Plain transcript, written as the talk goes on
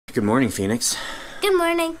Good morning, Phoenix. Good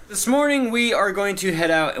morning. This morning we are going to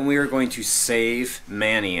head out and we are going to save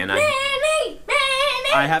Manny. And Manny!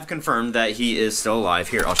 I have confirmed that he is still alive.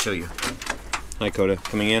 Here, I'll show you. Hi, Coda.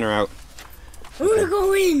 Coming in or out? I'm gonna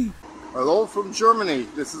go in. Hello from Germany.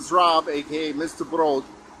 This is Rob, aka Mr. Brod,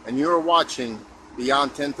 and you're watching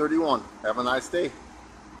Beyond 1031. Have a nice day.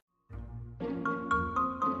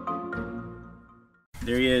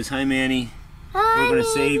 There he is. Hi, Manny. Hi, We're gonna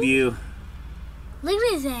Manny. save you. Look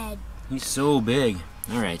at his head. He's so big.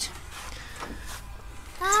 All right.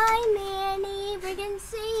 Hi, Manny. We're gonna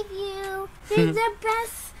save you. You're the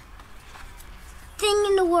best thing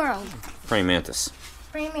in the world. Praying mantis.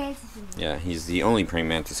 Praying mantis. Yeah, he's the only praying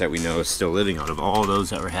mantis that we know is still living out of all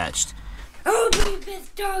those that were hatched. Oh, you're the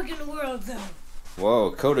best dog in the world, though.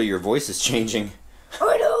 Whoa, Coda, your voice is changing.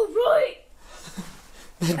 I know, right?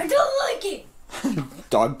 I don't like it.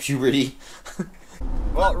 Dog puberty.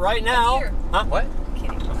 Well, right now. Deer. Huh? What? I'm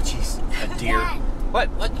kidding. Oh, jeez. A deer. Dad. What?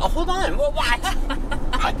 What? Oh, hold on. What?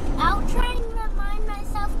 I'll try and remind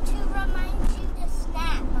myself to remind you to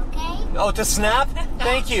snap, okay? Oh, to snap?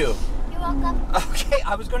 Thank you. You're welcome. Okay,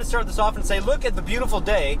 I was going to start this off and say, look at the beautiful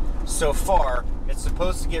day so far. It's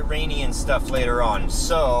supposed to get rainy and stuff later on.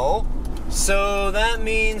 So that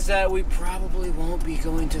means that we probably won't be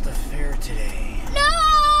going to the fair today. No!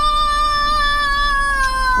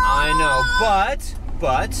 I know, but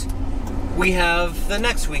we have the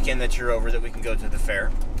next weekend that you're over that we can go to the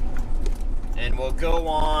fair. And we'll go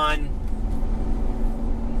on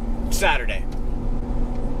Saturday.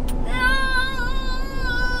 No!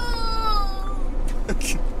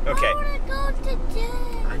 Okay. I wanna go today.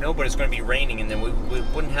 I know, but it's going to be raining and then we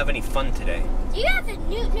wouldn't have any fun today. Do you have a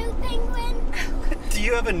Newt penguin? Do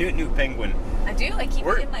you have a Newt penguin? I do. I keep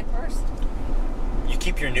it in my purse. You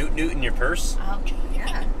keep your Newt in your purse?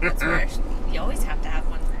 Yeah. That's where you always have to have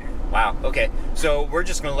one there. Wow, okay. So we're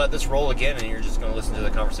just going to let this roll again and you're just going to listen to the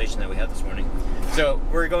conversation that we had this morning. So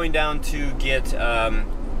we're going down to get a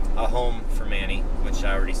home for Manny, which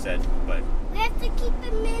I already said, but... We have to keep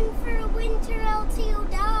him in for a winter else he'll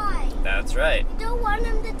die. That's right. We don't want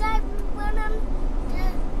him to die.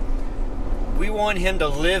 We want him to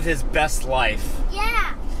live his best life.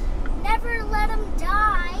 Yeah. Never let him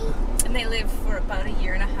die. And they live for about 1.5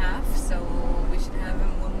 years, so we should have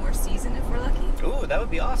him one more season if we're lucky. Ooh, that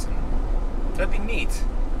would be awesome. That'd be neat.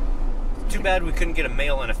 Too bad we couldn't get a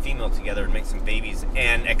male and a female together and make some babies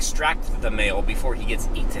and extract the male before he gets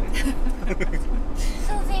eaten. So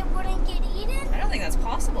they wouldn't get eaten? I don't think that's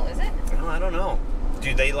possible, is it? Well, I don't know.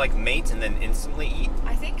 Do they like mate and then instantly eat?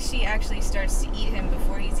 I think she actually starts to eat him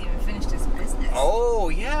before he's even finished his business. Oh,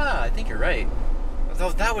 yeah, I think you're right.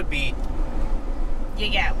 Although that would be... You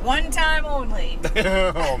get one time only.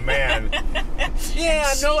 Oh, man.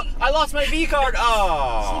 Yeah, no, I lost my V card.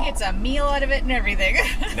 Oh. She gets a meal out of it and everything.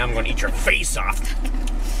 Now I'm going to eat your face off.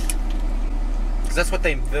 Because that's what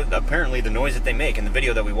apparently the noise that they make in the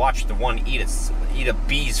video that we watched, the one eat a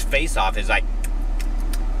bee's face off is like...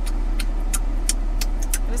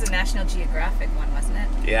 It was a National Geographic one, wasn't it?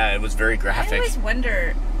 Yeah, it was very graphic. I always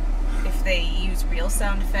wonder if they use real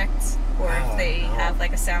sound effects or if they have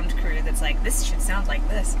like a sound crew that's like, this should sound like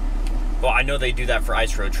this. Well, I know they do that for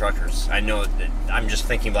ice road truckers. I know that. I'm just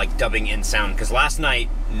thinking of like dubbing in sound, because last night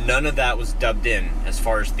none of that was dubbed in as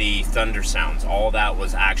far as the thunder sounds. All that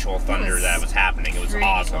was actual thunder that was happening. It was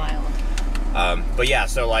awesome. Wild. But yeah,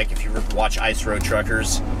 so like if you watch ice road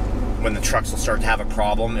truckers, when the trucks will start to have a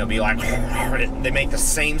problem, it'll be like, they make the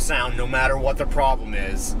same sound no matter what the problem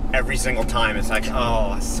is every single time. It's like,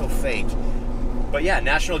 oh, it's so fake. But yeah,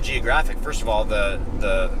 National Geographic, first of all,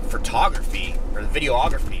 the photography or the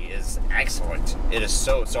videography is excellent. It is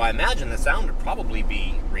so I imagine the sound would probably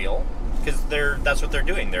be real, because that's what they're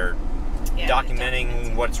doing. They're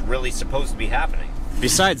documenting what's really supposed to be happening.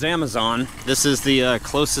 Besides Amazon, this is the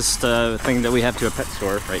closest thing that we have to a pet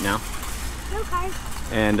store right now. Okay.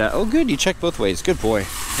 And, oh good, you checked both ways. Good boy.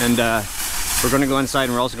 And we're going to go inside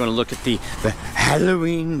and we're also going to look at the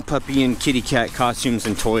Halloween puppy and kitty cat costumes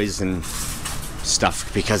and toys and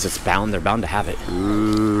stuff, because they're bound to have it.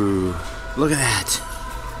 Ooh, look at that.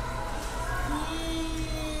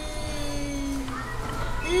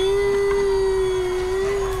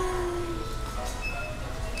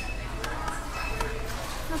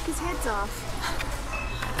 Look, his head's off.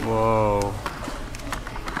 Whoa.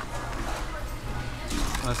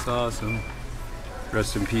 That's awesome.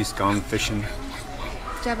 Rest in peace, gone fishing.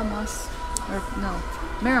 Java moss. Or, no.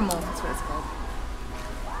 Marimol, that's what it's called.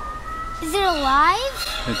 Is it alive?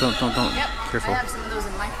 Hey, don't. Yep. Careful. I have some of those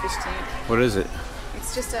in my fish tank. What is it?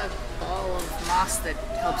 It's just a ball of moss that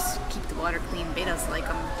helps keep the water clean. Betas like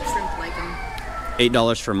them. Shrimp like them.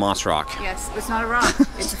 $8 for moss rock. Yes, it's not a rock.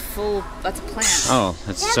 It's a full. That's a plant. Oh,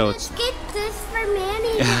 that's Yeah, so. let's get this for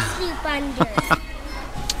Manny to sleep under.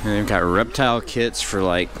 And they've got reptile kits for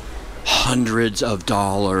like hundreds of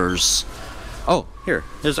dollars. Oh, here.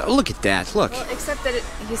 There's. Oh, look at that. Look. Well, except that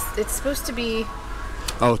it's supposed to be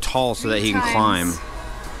Oh, tall so that he can climb.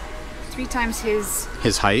 3 times his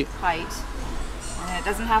Height. And it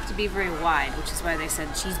doesn't have to be very wide, which is why they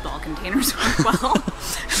said cheese ball containers work well.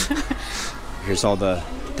 Here's all the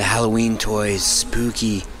Halloween toys.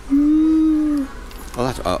 Spooky. Oh,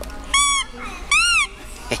 that's. Oh.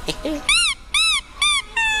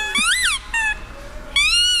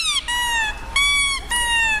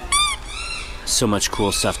 So much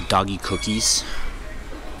cool stuff. Doggy cookies.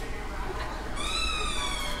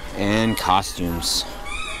 And costumes.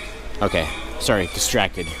 Okay. Sorry,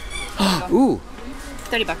 distracted. Ooh.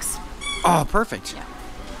 $30. Oh, perfect. Yeah.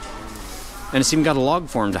 And it's even got a log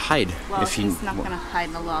for him to hide. Well, if he's not gonna hide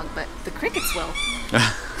in the log, but the crickets will.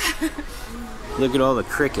 Look at all the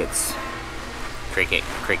crickets. Cricket.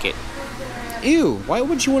 Ew, why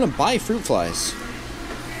would you want to buy fruit flies?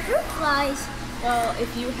 Fruit flies. Well,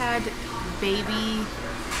 if you had baby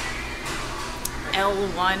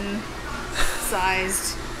L1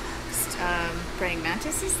 sized praying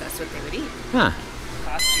mantises, that's what they would eat. Huh.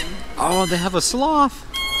 Costume. Oh, they have a sloth.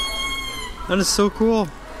 That is so cool.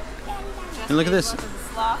 And look at this. Dad.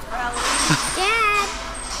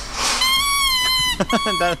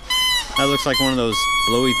 that looks like one of those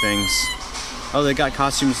blowy things. Oh, they got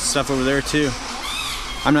costumes and stuff over there too.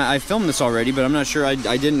 I filmed this already, but I'm not sure I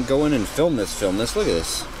didn't go in and film this. Look at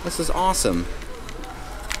this. This is awesome.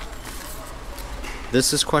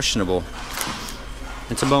 This is questionable.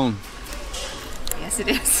 It's a bone. Yes, it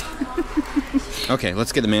is. Okay,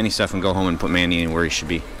 let's get the Manny stuff and go home and put Manny in where he should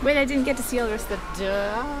be. Wait, I didn't get to see all the rest of the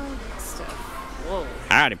dog stuff. Whoa.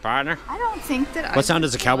 Howdy, partner. I don't think that What sound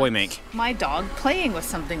does a cowboy make? my dog playing with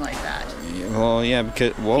something like that. Well, yeah,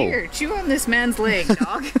 because whoa. Here, chew on this man's leg,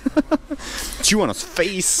 dog. Chew on his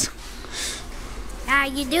face. How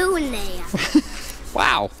you doing there?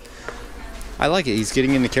 Wow. I like it. He's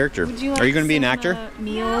getting into character. Would you like Are you going to be an some, actor?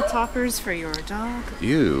 Meal toppers for your dog.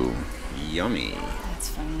 Ew. Yummy. That's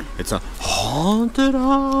funny. It's a haunted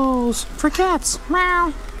house for cats.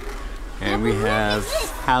 Meow. And we have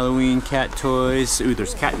Halloween cat toys. Ooh,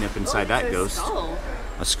 there's catnip inside that ghost. Skull.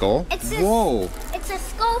 A skull? It's a- Whoa. It's a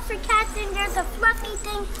skull for cats and there's a fluffy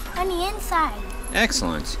thing on the inside.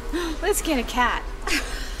 Excellent. Let's get a cat.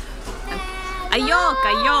 A yolk.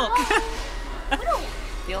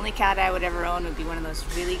 The only cat I would ever own would be one of those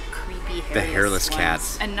really creepy hairless ones.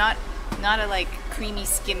 cats. And not a like creamy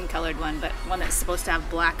skin colored one, but one that's supposed to have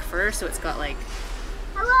black fur, so it's got like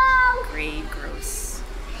Hello. gray, gross.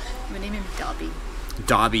 I'm gonna name him Dobby.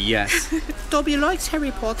 Dobby, yes. Dobby likes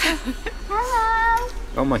Harry Potter. Hello.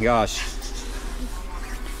 Oh my gosh.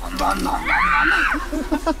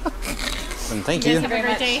 And thank you. Have a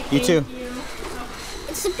great day. You too.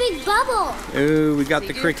 It's a big bubble. Ooh, we got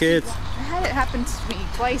the crickets. I had it happen to me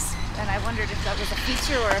twice, and I wondered if that was a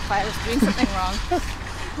feature or if I was doing something wrong.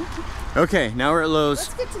 Okay, now we're at Lowe's.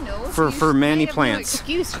 That's good to know. For Manny I have plants. No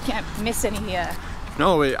excuse. You can't miss any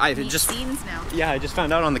No, I neat just scenes now. I just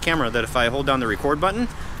found out on the camera that if I hold down the record button,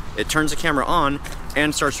 it turns the camera on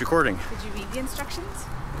and starts recording. Did you read the instructions?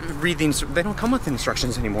 They don't come with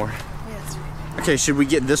instructions anymore. Yeah, that's right. Okay, should we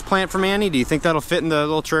get this plant for Manny? Do you think that'll fit in the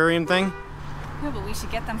little terrarium thing? No, but we should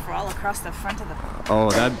get them for all across the front of the. Oh,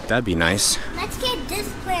 that'd be nice. Let's get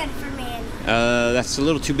this plant for Manny. That's a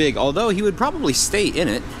little too big. Although he would probably stay in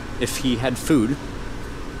it if he had food.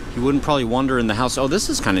 He wouldn't probably wander in the house. Oh, this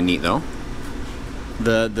is kind of neat though.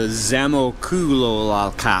 The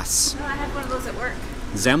Zamloculolacas. No, I had one of those at work.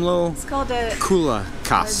 It's Zamloculacas. called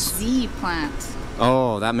a Z plant.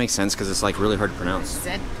 Oh, that makes sense because it's like really hard to A pronounce.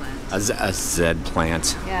 Z plant. A Zed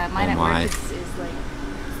plant. Yeah, mine Oh at my. work is like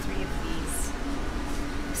 3 of these.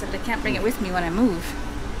 Except I can't bring it with me when I move.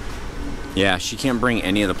 Yeah, she can't bring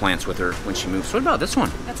any of the plants with her when she moves. What about this one?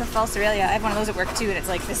 That's a false Aurelia. I have one of those at work too, and it's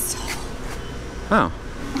like this. Oh.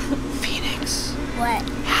 Phoenix. What?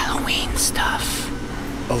 Halloween stuff.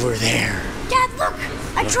 Over there. Dad, look!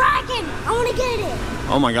 A dragon! I want to get it.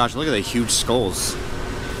 Oh my gosh, look at the huge skulls. Oh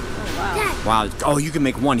wow. Dad, Wow. Oh, you can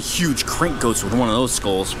make one huge crank ghost with one of those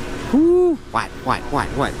skulls. Woo. What? come here,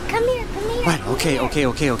 come here. What? come Okay,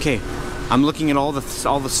 here. okay. I'm looking at all the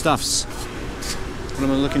stuffs. What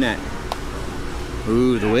am I looking at?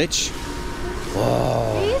 Ooh, the witch.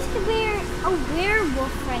 Whoa. There used to be a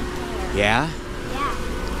werewolf right there. Yeah? Yeah.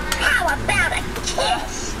 How about a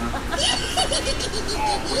kiss?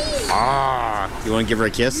 Ah. You want to give her a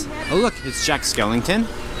kiss? Oh, look, it's Jack Skellington.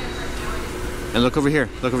 And look over here.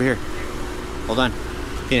 Hold on.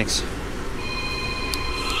 Phoenix.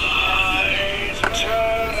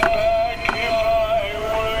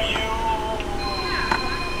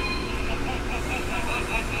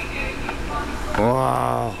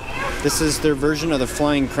 Wow. This is their version of the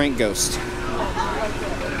flying crank ghost.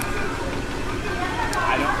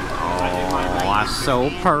 Oh, that's so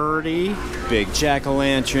pretty. Big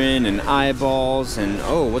jack-o'-lantern and eyeballs and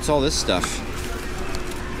oh, what's all this stuff?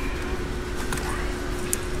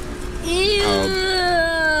 Ew.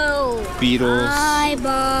 Beetles.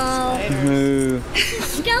 Eyeball.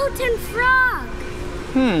 Skeleton frog.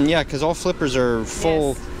 Yeah, because all flippers are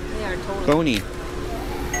full, Yes, they are totally. bony.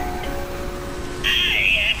 I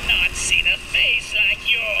have not seen a face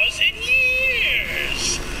like yours in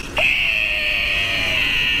years.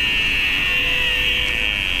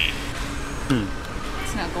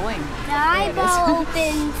 It's not going. The eyeball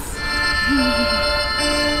opens.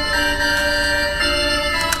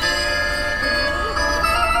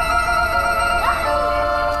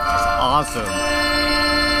 Awesome.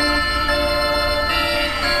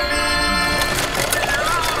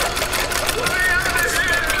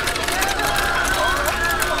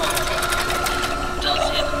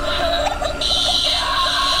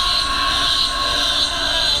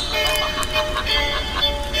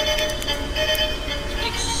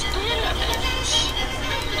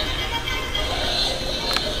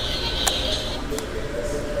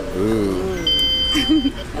 Ooh.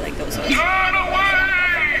 I like those ones. Turn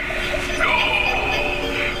away! No!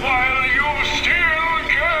 While you still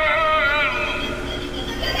can!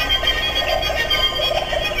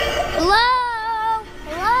 Hello?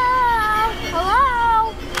 Hello?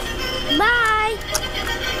 Hello? Bye.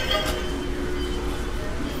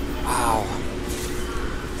 Wow.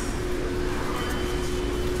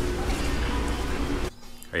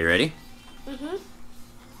 Are you ready?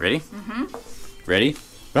 Ready? Ready?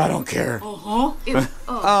 I don't care. Uh-huh.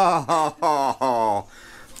 Oh,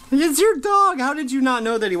 it's your dog. How did you not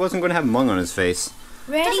know that he wasn't going to have mung on his face?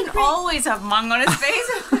 Ready? Doesn't always have mung on his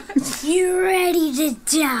face. You ready to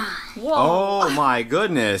die? Whoa. Oh my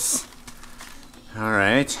goodness. All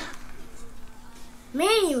right.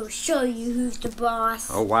 Manny will show you who's the boss.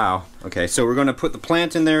 Oh wow. Okay, so we're going to put the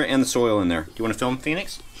plant in there and the soil in there. Do you want to film,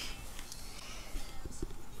 Phoenix?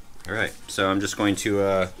 All right. So I'm just going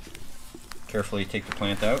to carefully take the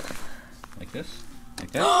plant out like this,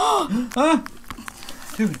 like that. Ah!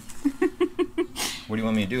 Dude. What do you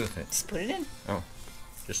want me to do with it? Just put it in. Oh,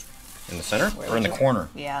 just in the center Where or in the would you- corner?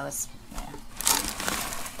 Yeah, let's. Yeah.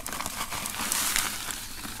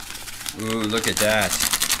 Ooh, look at that.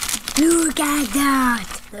 Look at that.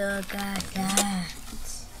 Look at that.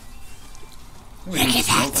 Look at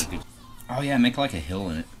that. Oh yeah, make like a hill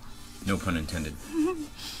in it. No pun intended.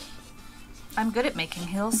 I'm good at making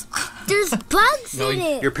hills. There's bugs No, in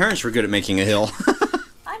it. your parents were good at making a hill.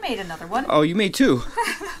 I made another one. Oh, you made two.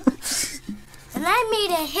 And I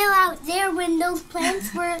made a hill out there when those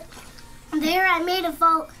plants were there. I made a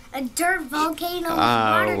dirt volcano with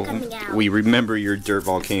water coming out. We remember your dirt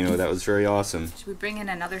volcano. That was very awesome. Should we bring in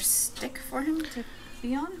another stick for him to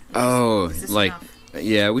be on? Oh, Is this like enough?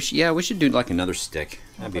 yeah, we should do like another stick.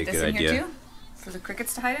 That'd be a Put good this in idea. here too? For the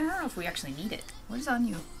crickets to hide in? I don't know if we actually need it. What is on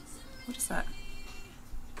you? What is that?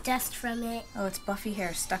 Dust from it. Oh, it's Buffy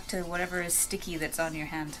hair stuck to whatever is sticky that's on your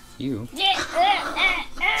hand. You.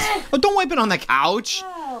 Oh, don't wipe it on the couch.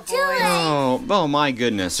 Oh my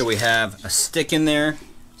goodness. So we have a stick in there.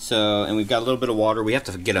 So, and we've got a little bit of water. We have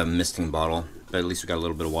to get a misting bottle, but at least we got a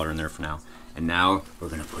little bit of water in there for now. And now we're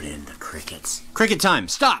gonna put in the crickets. Cricket time.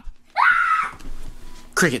 Stop.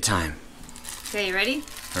 Cricket time. Okay, you ready?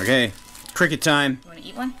 Okay. Cricket time. You want to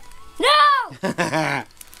eat one? No!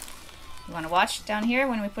 You want to watch down here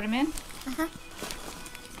when we put them in?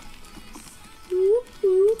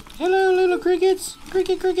 Hello, little crickets.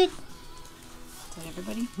 Cricket, cricket. Is that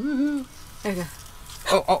everybody? Woohoo. There you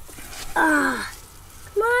go. Oh.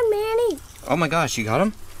 Come on, Manny. Oh my gosh, you got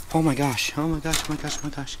him? Oh my gosh. Oh my gosh, oh my gosh, oh my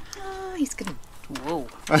gosh. Oh, he's gonna. Whoa.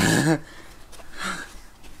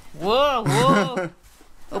 Whoa.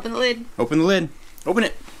 Open the lid. Open the lid. Open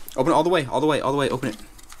it. Open it all the way, all the way, all the way. Open it.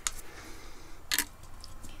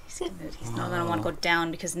 He's not gonna want to go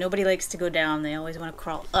down because nobody likes to go down. They always want to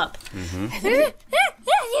crawl up. In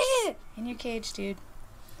your cage, dude.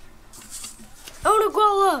 I want to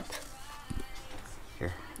grow up.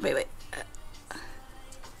 Here. Wait.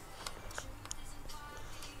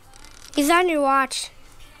 He's on your watch.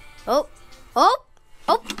 Oh,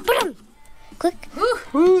 boom. Click.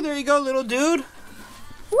 Woo, there you go, little dude.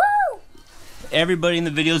 Woo! Everybody in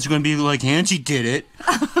the videos are going to be like, Angie did it.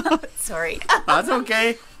 Sorry. That's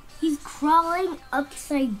okay. He's crawling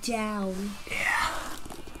upside down.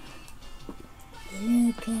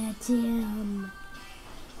 Look at him.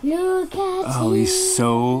 Look at him. Oh, he's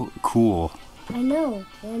so cool. I know,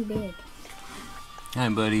 and big. Hi,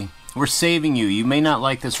 buddy. We're saving you. You may not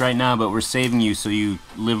like this right now, but we're saving you so you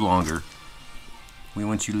live longer. We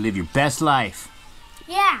want you to live your best life.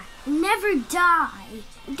 Yeah, never die.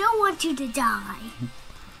 I don't want you to die.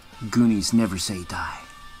 Goonies never say die.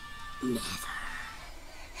 Never.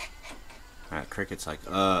 Alright, Cricket's like,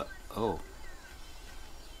 oh.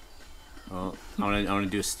 Oh, I wanna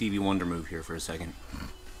do a Stevie Wonder move here for a second.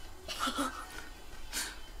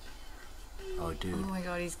 Oh, dude. Oh my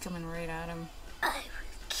god, he's coming right at him. I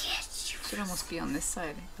will catch you. Should almost be on this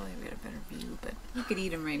side. I feel like we had a better view, but you could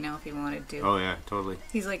eat him right now if you wanted to. Oh yeah, totally.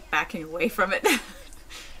 He's like backing away from it.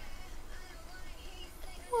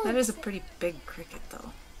 That is a pretty big cricket,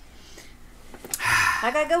 though.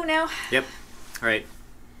 I gotta go now. Yep. Alright.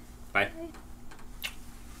 Bye.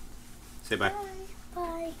 Say bye.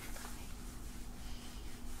 Bye.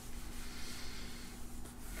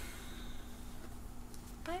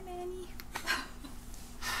 Bye, Manny.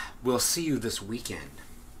 We'll see you this weekend.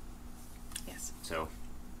 Yes. So,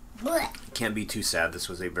 Blech. can't be too sad. This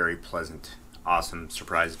was a very pleasant, awesome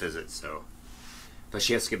surprise visit. So, but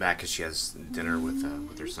she has to get back because she has dinner with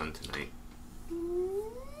her son tonight.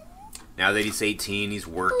 Now that he's 18, he's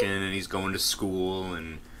working and he's going to school,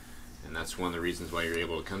 and that's one of the reasons why you're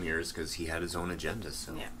able to come here is because he had his own agenda.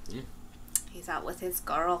 So yeah. He's out with his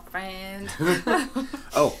girlfriend.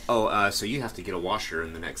 So you have to get a washer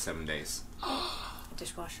in the next 7 days.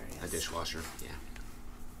 Dishwasher, yes. A dishwasher, yeah.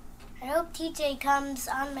 I hope TJ comes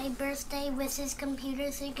on my birthday with his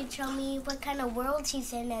computer so he can show me what kind of world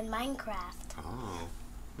he's in Minecraft. Oh.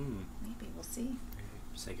 Maybe we'll see.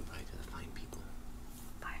 Say goodbye to the fine people.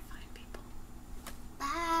 Bye, fine people.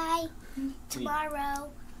 Bye.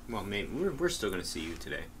 Tomorrow. Well, maybe we're still going to see you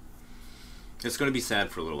today. It's going to be sad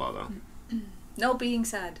for a little while, though. No being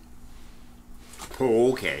sad.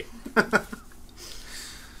 Okay.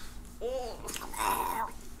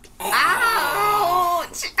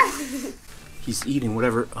 Ouch! He's eating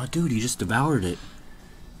whatever. Oh, dude, he just devoured it.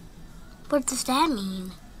 What does that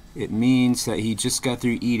mean? It means that he just got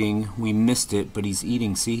through eating. We missed it, but he's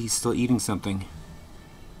eating. See, he's still eating something.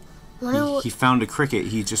 He found a cricket.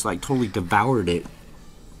 He just like totally devoured it.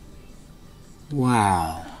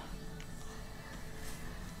 Wow.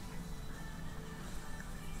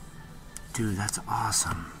 Dude, that's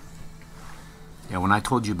awesome. Yeah, when I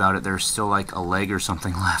told you about it, there's still like a leg or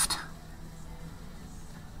something left.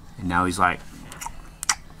 And now he's like...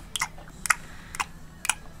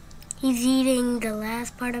 He's eating the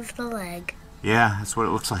last part of the leg. Yeah, that's what it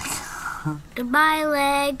looks like. Goodbye,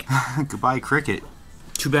 leg. Goodbye, cricket.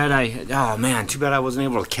 Too bad I wasn't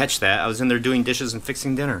able to catch that. I was in there doing dishes and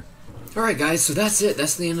fixing dinner. Alright guys, so that's it.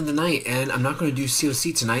 That's the end of the night, and I'm not going to do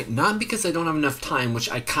COC tonight. Not because I don't have enough time,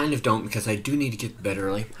 which I kind of don't, because I do need to get to bed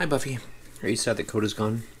early. Hi Buffy. Are you sad that Coda's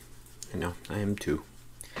gone? I know, I am too.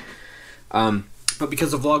 But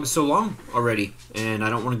because the vlog is so long already, and I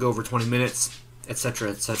don't want to go over 20 minutes, etc,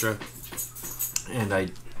 etc.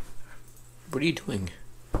 And what are you doing?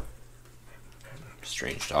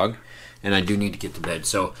 Strange dog. And I do need to get to bed,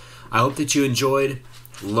 so I hope that you enjoyed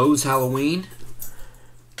Lowe's Halloween.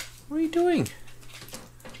 What are you doing?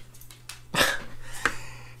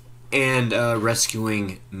 And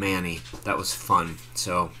rescuing Manny. That was fun.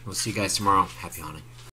 So we'll see you guys tomorrow. Happy hunting.